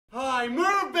Hi,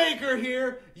 Merv Baker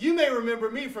here. You may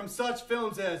remember me from such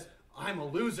films as I'm a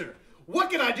Loser, What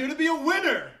Can I Do to Be a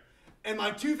Winner? And my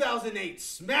 2008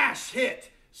 smash hit,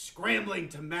 Scrambling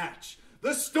to Match,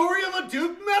 the story of a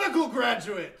Duke medical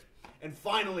graduate. And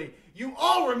finally, you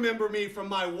all remember me from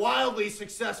my wildly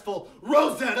successful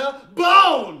Rosetta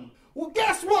Bone. Well,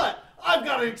 guess what? I've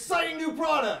got an exciting new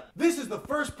product. This is the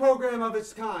first program of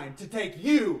its kind to take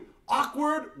you,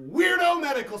 awkward, weirdo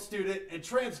medical student, and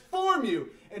transform you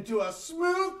into a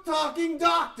smooth-talking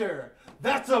doctor.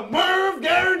 That's a Merv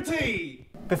guarantee.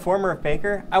 Before Merv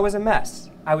Baker, I was a mess.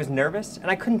 I was nervous, and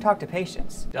I couldn't talk to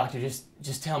patients. Doctor,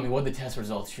 just tell me what the test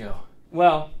results show.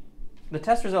 Well, the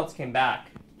test results came back.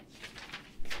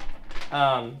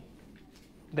 They're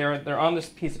on this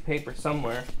piece of paper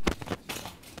somewhere.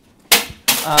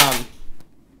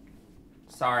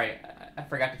 Sorry, I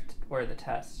forgot to wear the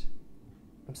test.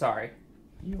 I'm sorry.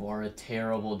 You are a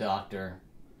terrible doctor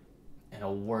and a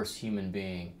worse human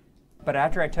being. But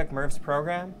after I took Merv's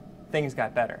program, things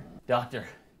got better. Doctor,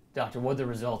 what the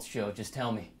results show? Just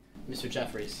tell me. Mr.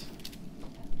 Jeffries,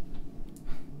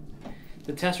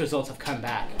 the test results have come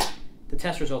back. The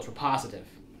test results were positive.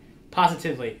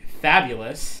 Positively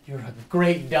fabulous. You're a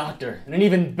great doctor and an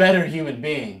even better human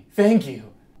being. Thank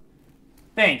you.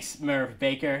 Thanks, Merv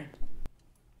Baker.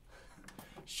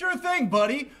 Sure thing,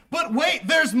 buddy. But wait,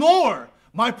 there's more.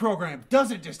 My program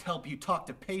doesn't just help you talk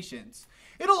to patients.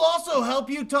 It'll also help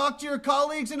you talk to your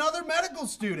colleagues and other medical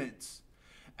students.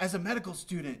 As a medical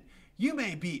student, you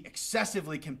may be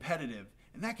excessively competitive,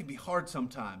 and that can be hard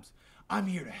sometimes. I'm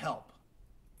here to help.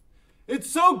 It's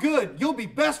so good, you'll be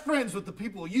best friends with the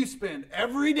people you spend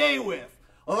every day with.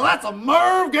 Well, that's a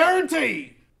Merv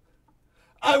guarantee.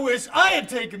 I wish I had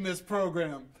taken this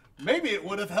program. Maybe it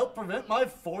would have helped prevent my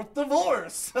 4th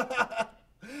divorce.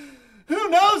 Who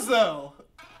knows, though?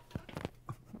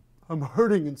 I'm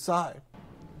hurting inside.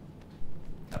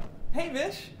 Hey,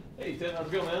 Vish. Hey, Tim, how's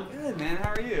it going, man? Good, man. How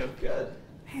are you? Good.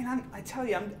 Man, I tell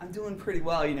you, I'm doing pretty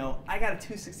well. You know, I got a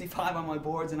 265 on my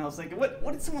boards, and I was thinking, what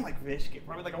did someone like Vish get?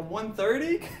 Probably like a 130?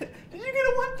 Did you get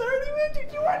a 130, man?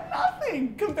 Dude, you are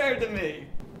nothing compared to me.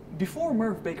 Before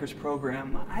Merv Baker's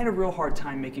program, I had a real hard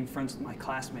time making friends with my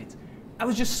classmates. I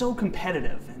was just so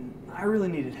competitive, and I really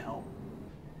needed help.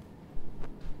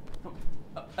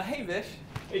 Hey, Vish.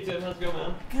 Hey, Tim, how's it going,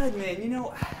 man? Good, man. You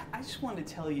know, I just wanted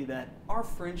to tell you that our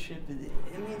friendship,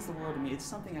 it means the world to me. It's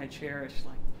something I cherish,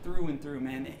 like, through and through,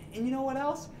 man. And you know what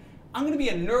else? I'm going to be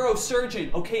a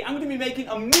neurosurgeon, okay? I'm going to be making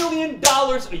 $1 million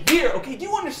a year, okay? Do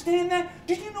you understand that?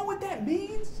 Do you know what that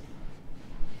means?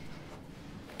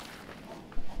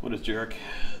 What is jerk?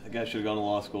 The guy should have gone to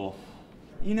law school.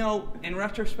 You know, in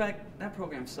retrospect, that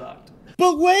program sucked.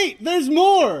 But wait, there's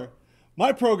more!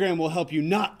 My program will help you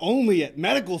not only at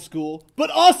medical school,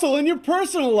 but also in your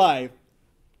personal life.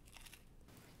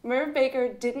 Merv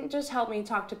Baker didn't just help me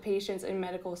talk to patients in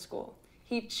medical school.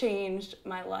 He changed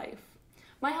my life.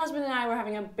 My husband and I were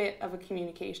having a bit of a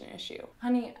communication issue.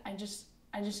 Honey, I just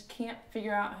can't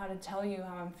figure out how to tell you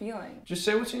how I'm feeling. Just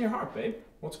say what's in your heart, babe.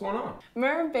 What's going on?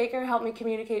 Merv Baker helped me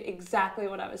communicate exactly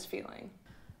what I was feeling.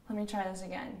 Let me try this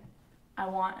again. I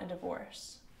want a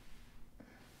divorce.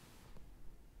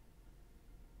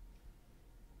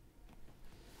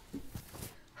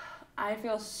 I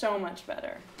feel so much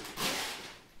better.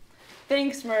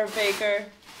 Thanks, Merv Baker.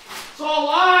 It's all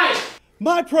lies!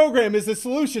 My program is the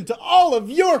solution to all of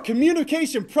your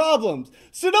communication problems,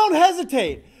 so don't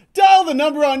hesitate. Dial the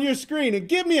number on your screen and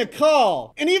give me a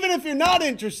call. And even if you're not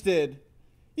interested,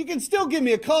 you can still give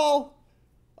me a call.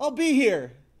 I'll be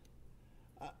here.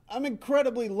 I'm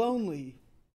incredibly lonely.